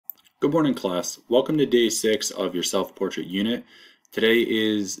Good morning, class. Welcome to day 6 of your self-portrait unit. Today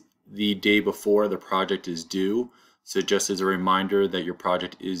is the day before the project is due. So just as a reminder that your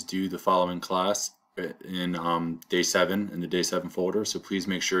project is due the following class in day 7 in the day 7 folder. So please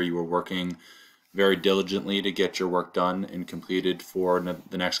make sure you are working very diligently to get your work done and completed for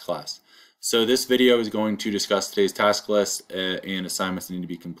the next class. So this video is going to discuss today's task list and assignments that need to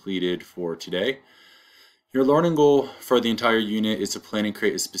be completed for today. Your learning goal for the entire unit is to plan and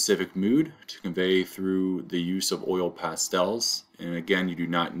create a specific mood to convey through the use of oil pastels. And again, you do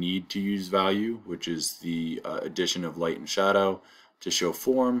not need to use value, which is the addition of light and shadow to show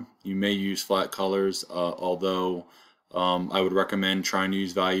form. You may use flat colors, although I would recommend trying to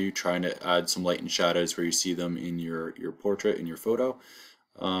use value, trying to add some light and shadows where you see them in your portrait, in your photo,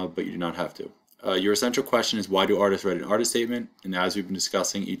 but you do not have to. Your essential question is, why do artists write an artist statement? And as we've been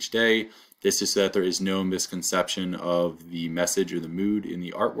discussing each day, this is so that there is no misconception of the message or the mood in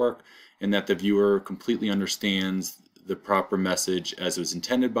the artwork, and that the viewer completely understands the proper message as it was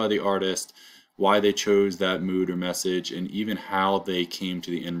intended by the artist, why they chose that mood or message, and even how they came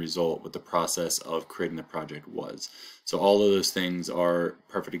to the end result, what the process of creating the project was. So all of those things are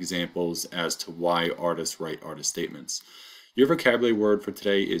perfect examples as to why artists write artist statements. Your vocabulary word for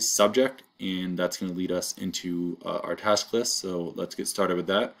today is subject, and that's going to lead us into our task list. So let's get started with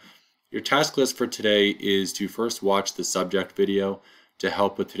that. Your task list for today is to first watch the subject video to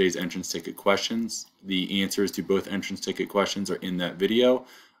help with today's entrance ticket questions. The answers to both entrance ticket questions are in that video.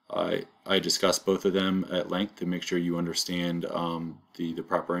 I discussed both of them at length to make sure you understand the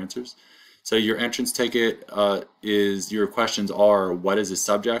proper answers. So your entrance ticket your questions are, what is the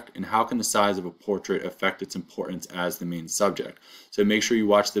subject, and how can the size of a portrait affect its importance as the main subject? So make sure you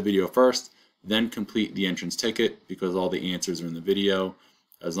watch the video first, then complete the entrance ticket, because all the answers are in the video.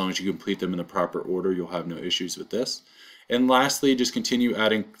 As long as you complete them in the proper order, you'll have no issues with this. And lastly, just continue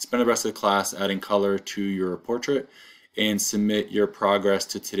spend the rest of the class adding color to your portrait, and submit your progress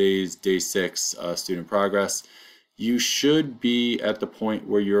to today's day 6 student progress. You should be at the point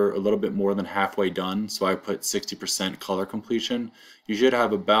where you're a little bit more than halfway done, so I put 60% color completion. You should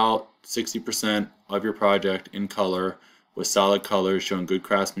have about 60% of your project in color with solid colors showing good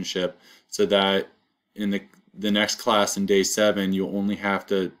craftsmanship, so that in the next class in day 7 you'll only have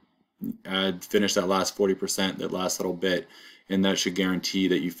to finish that last 40%, that last little bit, and that should guarantee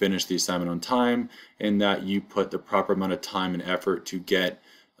that you finish the assignment on time and that you put the proper amount of time and effort to get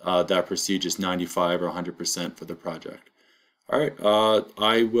that prestigious 95 or 100% for the project. Alright,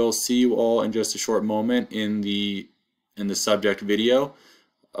 I will see you all in just a short moment in the subject video.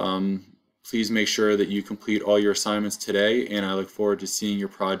 Please make sure that you complete all your assignments today, and I look forward to seeing your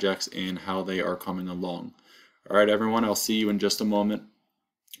projects and how they are coming along. Alright everyone, I'll see you in just a moment.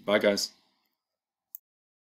 Bye guys.